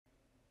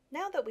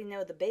Now that we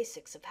know the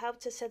basics of how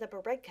to set up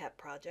a REDCap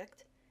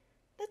project,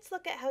 let's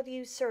look at how to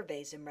use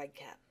surveys in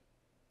REDCap.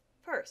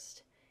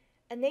 First,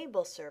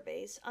 enable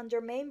surveys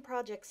under Main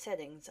Project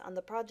Settings on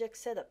the Project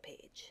Setup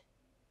page.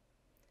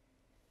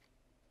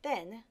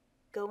 Then,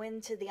 go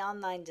into the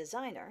Online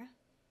Designer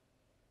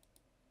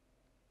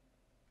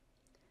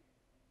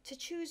to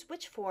choose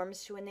which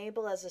forms to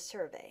enable as a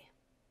survey.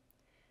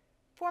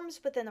 Forms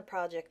within a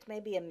project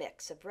may be a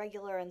mix of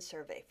regular and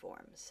survey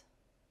forms.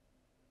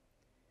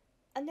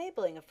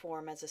 Enabling a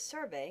form as a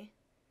survey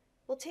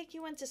will take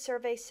you into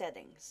Survey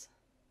Settings.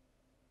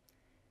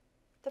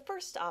 The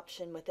first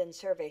option within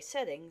Survey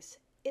Settings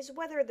is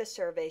whether the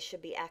survey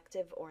should be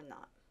active or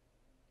not.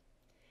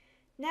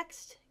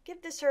 Next,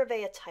 give the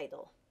survey a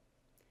title.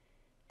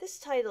 This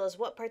title is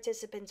what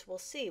participants will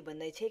see when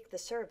they take the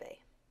survey.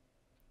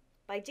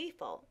 By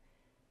default,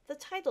 the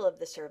title of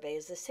the survey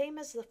is the same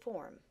as the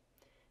form,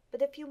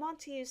 but if you want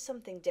to use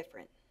something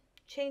different,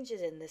 change it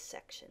in this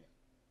section.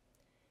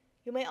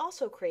 You may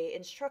also create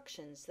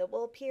instructions that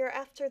will appear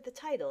after the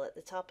title at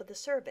the top of the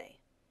survey.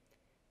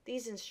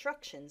 These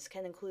instructions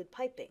can include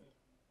piping.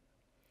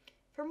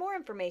 For more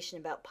information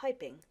about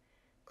piping,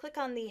 click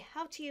on the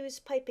How to Use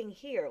Piping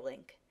Here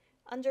link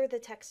under the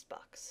text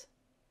box.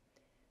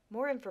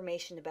 More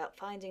information about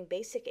finding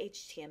basic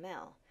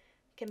HTML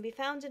can be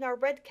found in our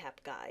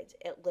REDCap guide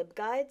at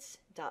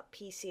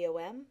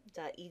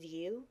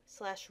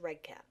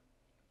libguides.pcom.edu/REDCap.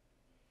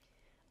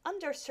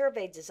 Under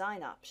Survey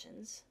Design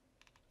Options,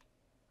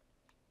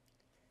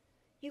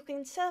 you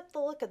can set up the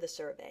look of the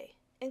survey,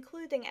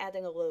 including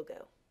adding a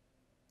logo.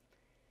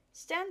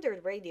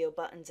 Standard radio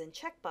buttons and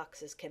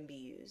checkboxes can be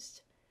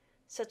used,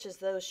 such as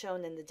those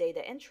shown in the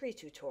data entry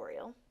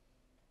tutorial,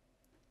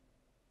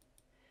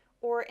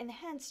 or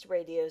enhanced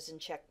radios and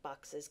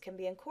checkboxes can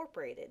be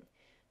incorporated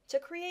to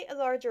create a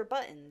larger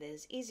button that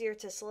is easier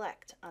to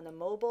select on a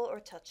mobile or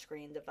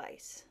touchscreen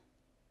device.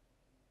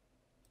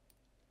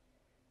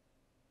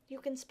 You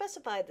can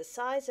specify the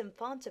size and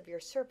font of your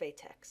survey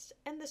text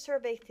and the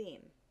survey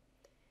theme.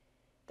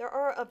 There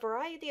are a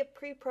variety of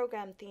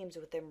pre-programmed themes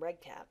within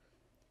REDCap,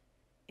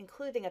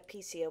 including a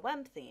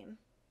PCOM theme,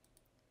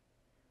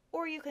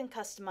 or you can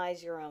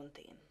customize your own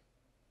theme.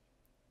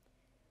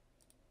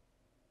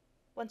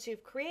 Once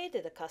you've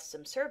created a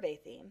custom survey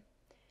theme,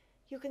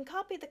 you can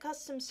copy the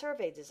custom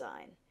survey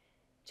design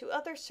to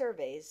other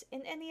surveys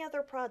in any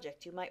other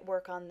project you might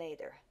work on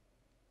later.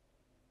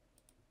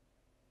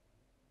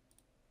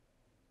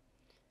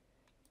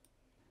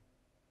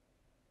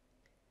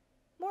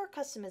 More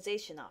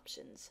customization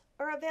options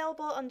are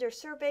available under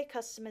Survey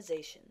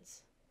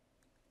Customizations.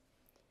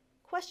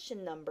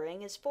 Question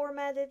numbering is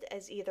formatted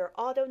as either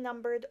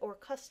auto-numbered or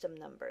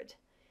custom-numbered.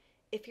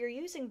 If you're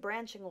using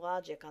branching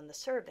logic on the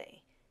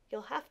survey,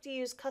 you'll have to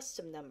use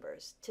custom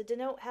numbers to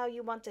denote how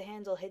you want to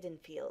handle hidden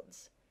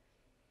fields.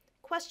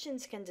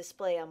 Questions can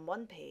display on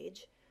one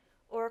page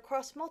or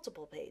across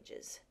multiple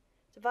pages,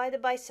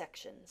 divided by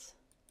sections.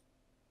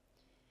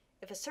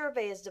 If a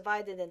survey is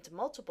divided into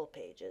multiple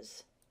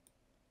pages,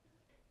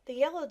 the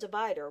yellow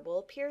divider will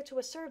appear to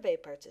a survey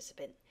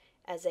participant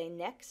as a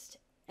Next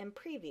and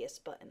Previous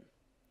button.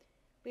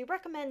 We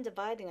recommend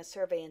dividing a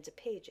survey into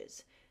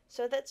pages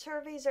so that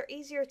surveys are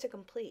easier to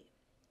complete,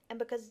 and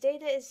because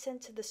data is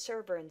sent to the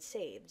server and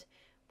saved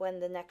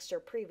when the Next or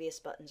Previous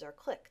buttons are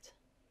clicked.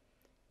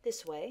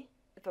 This way,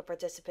 if a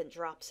participant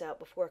drops out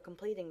before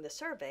completing the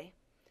survey,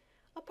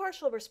 a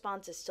partial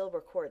response is still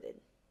recorded.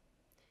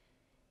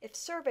 If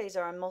surveys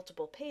are on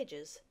multiple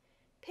pages,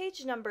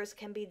 page numbers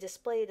can be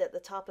displayed at the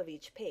top of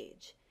each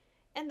page,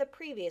 and the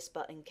Previous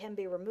button can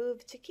be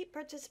removed to keep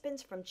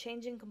participants from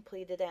changing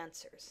completed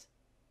answers.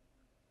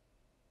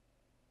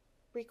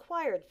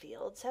 Required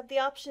fields have the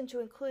option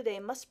to include a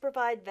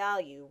must-provide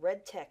value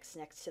red text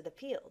next to the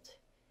field.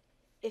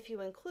 If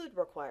you include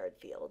required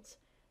fields,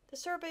 the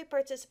survey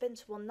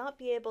participants will not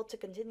be able to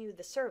continue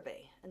the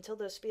survey until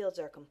those fields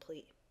are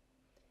complete.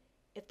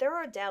 If there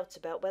are doubts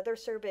about whether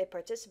survey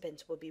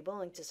participants will be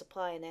willing to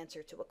supply an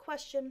answer to a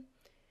question,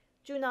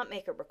 do not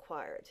make it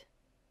required.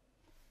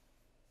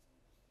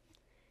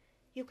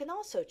 You can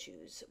also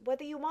choose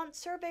whether you want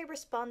survey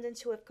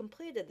respondents who have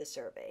completed the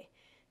survey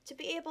to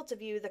be able to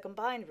view the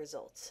combined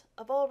results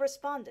of all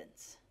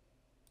respondents.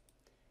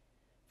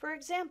 For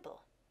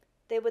example,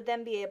 they would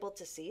then be able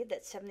to see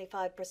that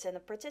 75%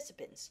 of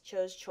participants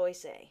chose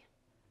choice A.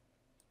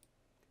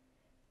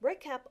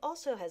 REDCap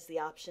also has the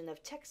option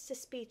of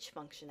text-to-speech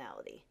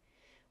functionality,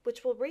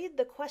 which will read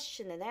the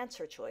question and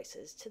answer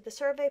choices to the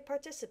survey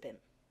participant.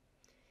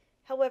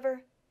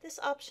 However, this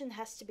option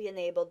has to be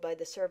enabled by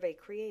the survey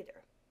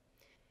creator.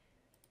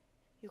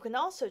 You can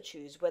also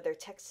choose whether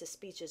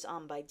text-to-speech is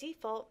on by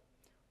default,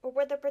 or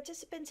whether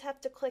participants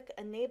have to click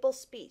Enable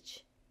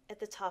Speech at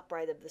the top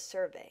right of the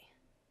survey.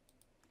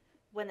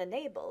 When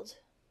enabled,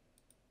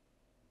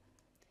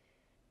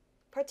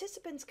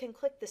 participants can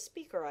click the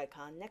speaker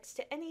icon next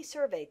to any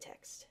survey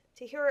text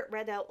to hear it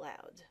read out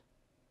loud.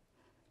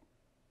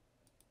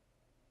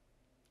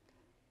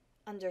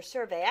 Under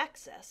Survey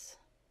Access,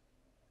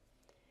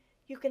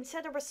 you can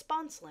set a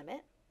response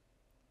limit,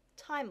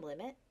 time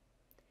limit,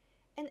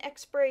 and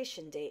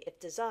expiration date if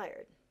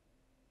desired.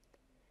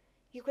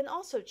 You can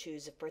also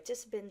choose if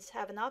participants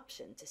have an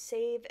option to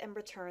save and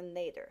return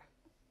later.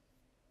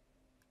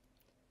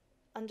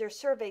 Under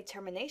Survey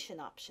Termination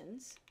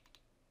Options,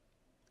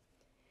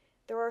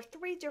 there are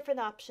 3 different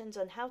options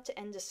on how to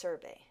end a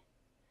survey.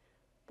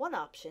 One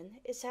option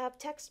is to have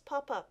text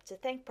pop up to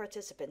thank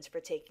participants for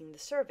taking the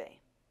survey.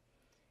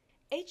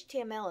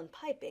 HTML and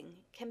piping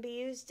can be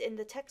used in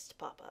the text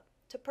pop-up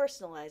to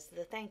personalize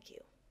the thank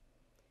you.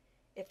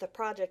 If the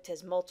project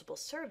has multiple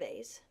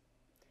surveys,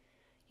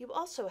 you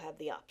also have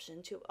the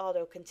option to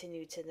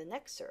auto-continue to the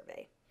next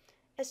survey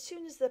as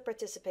soon as the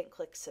participant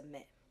clicks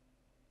Submit.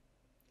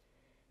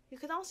 You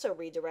can also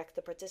redirect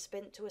the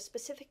participant to a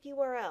specific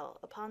URL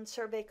upon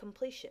survey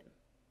completion.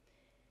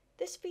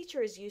 This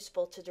feature is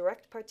useful to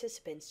direct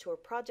participants to a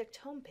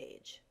project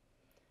homepage,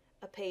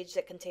 a page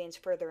that contains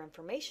further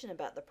information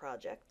about the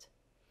project,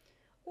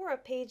 or a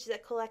page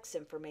that collects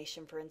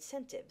information for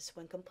incentives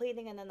when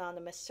completing an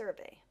anonymous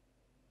survey.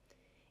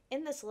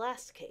 In this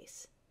last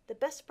case, the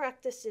best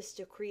practice is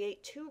to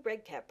create 2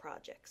 REDCap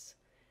projects,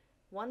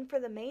 one for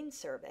the main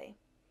survey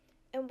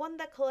and one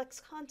that collects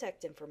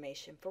contact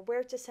information for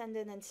where to send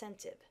an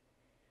incentive.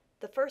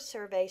 The first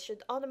survey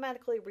should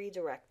automatically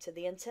redirect to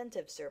the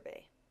incentive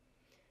survey.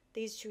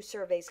 These 2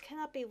 surveys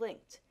cannot be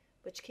linked,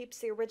 which keeps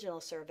the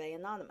original survey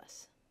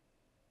anonymous.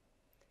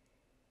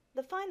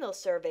 The final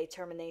survey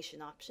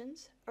termination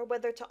options are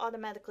whether to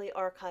automatically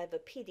archive a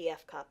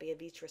PDF copy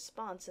of each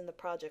response in the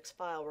project's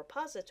file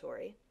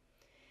repository,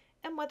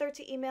 and whether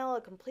to email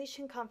a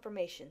completion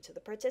confirmation to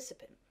the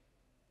participant.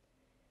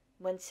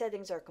 When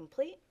settings are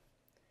complete,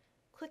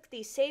 click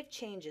the Save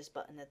Changes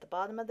button at the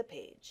bottom of the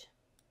page.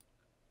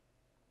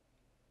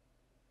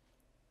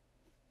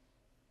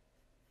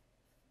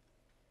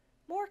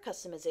 More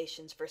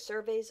customizations for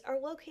surveys are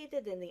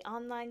located in the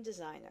Online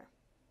Designer.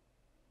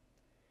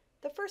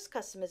 The first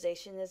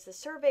customization is the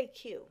Survey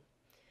Queue,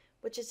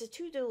 which is a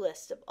to-do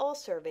list of all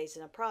surveys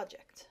in a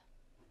project.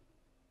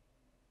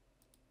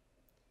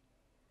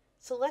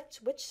 Select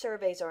which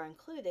surveys are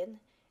included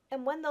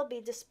and when they'll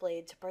be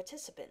displayed to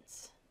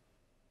participants.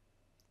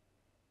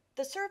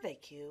 The Survey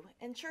Queue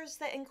ensures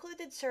that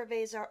included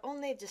surveys are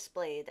only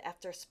displayed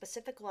after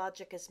specific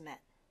logic is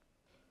met.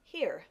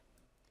 Here,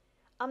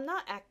 I'm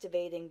not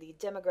activating the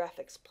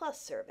Demographics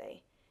Plus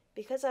survey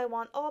because I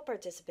want all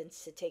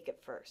participants to take it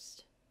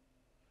first.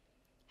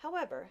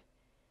 However,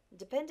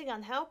 depending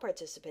on how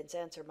participants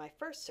answer my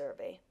first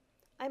survey,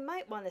 I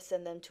might want to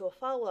send them to a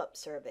follow-up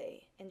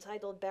survey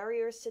entitled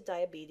Barriers to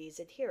Diabetes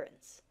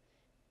Adherence.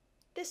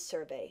 This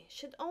survey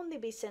should only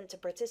be sent to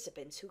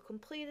participants who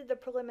completed the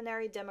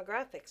preliminary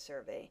demographics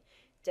survey,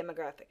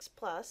 Demographics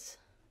Plus,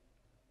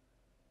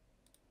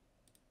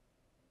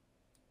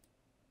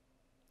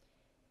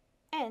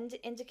 and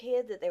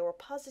indicated that they were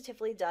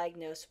positively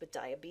diagnosed with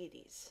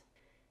diabetes.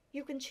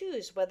 You can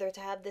choose whether to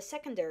have the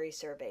secondary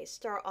survey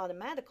start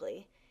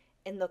automatically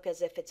and look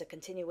as if it's a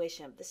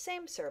continuation of the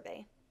same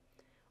survey,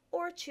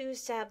 or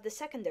choose to have the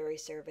secondary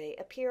survey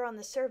appear on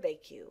the survey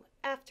queue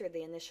after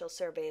the initial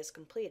survey is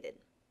completed.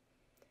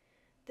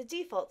 The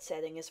default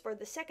setting is for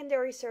the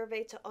secondary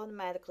survey to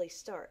automatically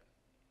start.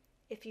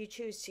 If you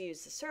choose to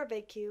use the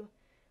survey queue,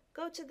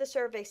 go to the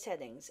survey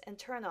settings and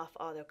turn off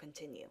Auto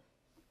Continue.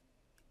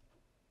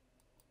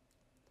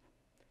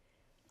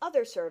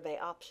 Other survey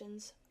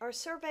options are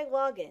Survey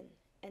Login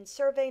and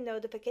Survey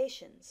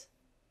Notifications.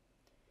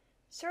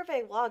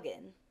 Survey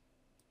Login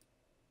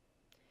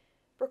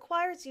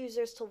requires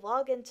users to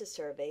log into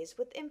surveys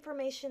with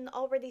information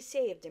already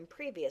saved in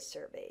previous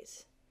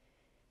surveys.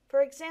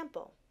 For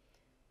example,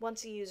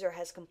 once a user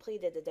has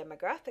completed a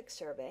demographic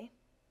survey,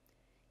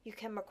 you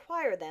can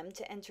require them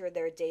to enter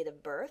their date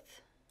of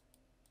birth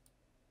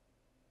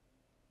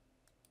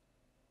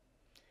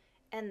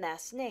and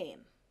last name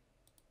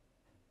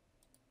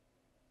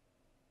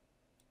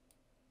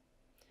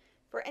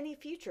for any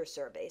future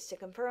surveys to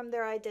confirm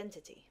their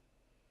identity.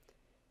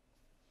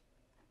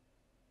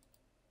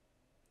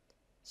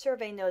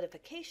 Survey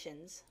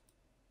Notifications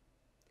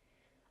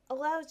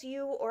allows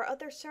you or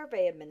other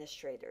survey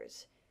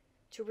administrators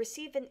to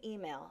receive an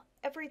email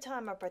every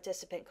time a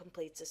participant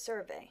completes a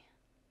survey.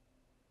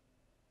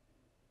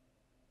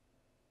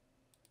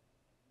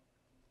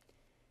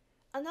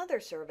 Another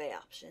survey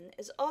option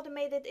is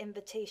Automated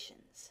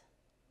Invitations.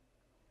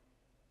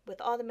 With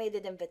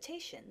Automated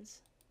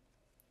Invitations,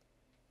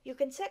 you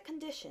can set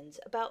conditions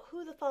about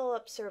who the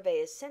follow-up survey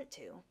is sent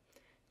to,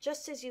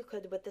 just as you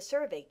could with the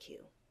survey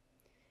queue.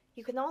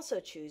 You can also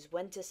choose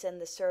when to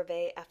send the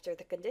survey after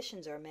the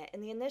conditions are met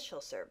in the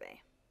initial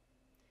survey: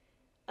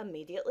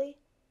 immediately,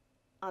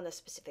 on a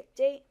specific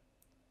date,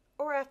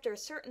 or after a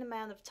certain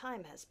amount of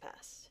time has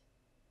passed.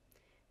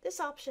 This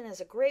option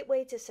is a great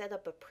way to set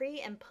up a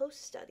pre- and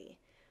post-study,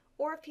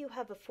 or if you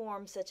have a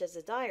form such as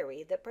a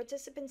diary that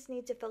participants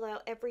need to fill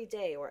out every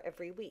day or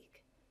every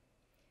week.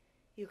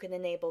 You can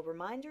enable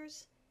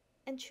reminders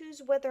and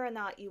choose whether or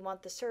not you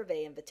want the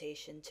survey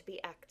invitation to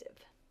be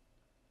active.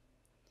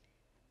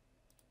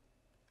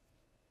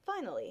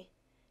 Finally,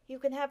 you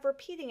can have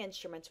repeating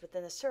instruments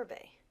within a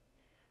survey.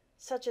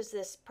 such as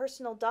this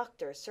personal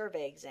doctor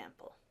survey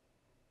example.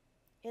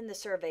 In the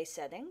survey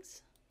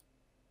settings,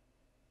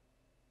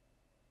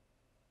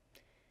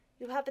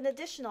 you have an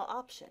additional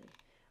option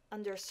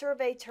under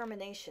Survey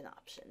Termination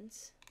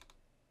Options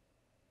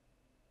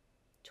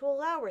to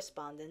allow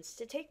respondents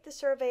to take the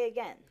survey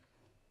again.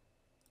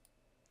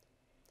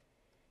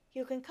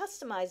 You can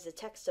customize the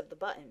text of the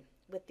button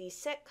with the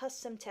Set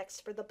Custom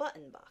Text for the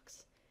Button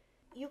box.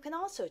 You can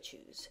also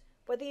choose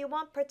whether you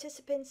want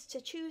participants to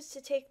choose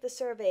to take the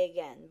survey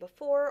again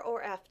before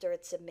or after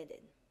it's submitted.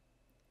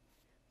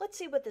 Let's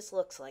see what this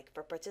looks like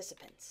for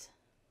participants.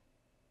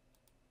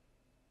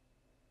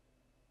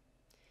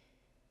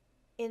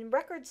 In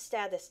Record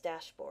Status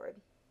Dashboard,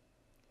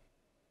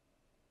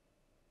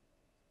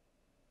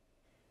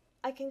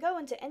 I can go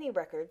into any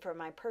record for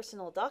my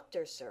personal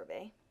doctor's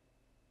survey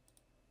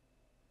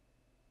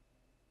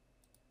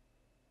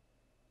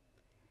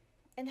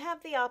and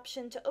have the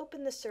option to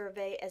open the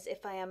survey as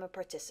if I am a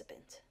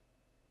participant.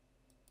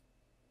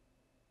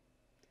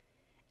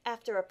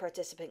 After a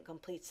participant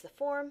completes the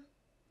form,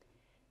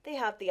 they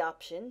have the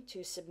option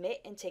to submit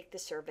and take the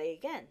survey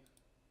again.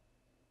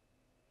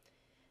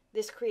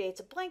 This creates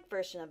a blank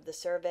version of the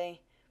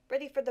survey,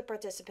 ready for the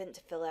participant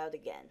to fill out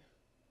again.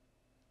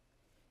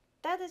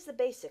 That is the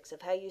basics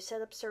of how you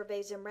set up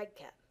surveys in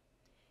REDCap.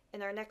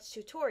 In our next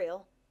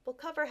tutorial, we'll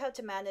cover how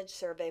to manage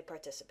survey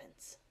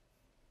participants.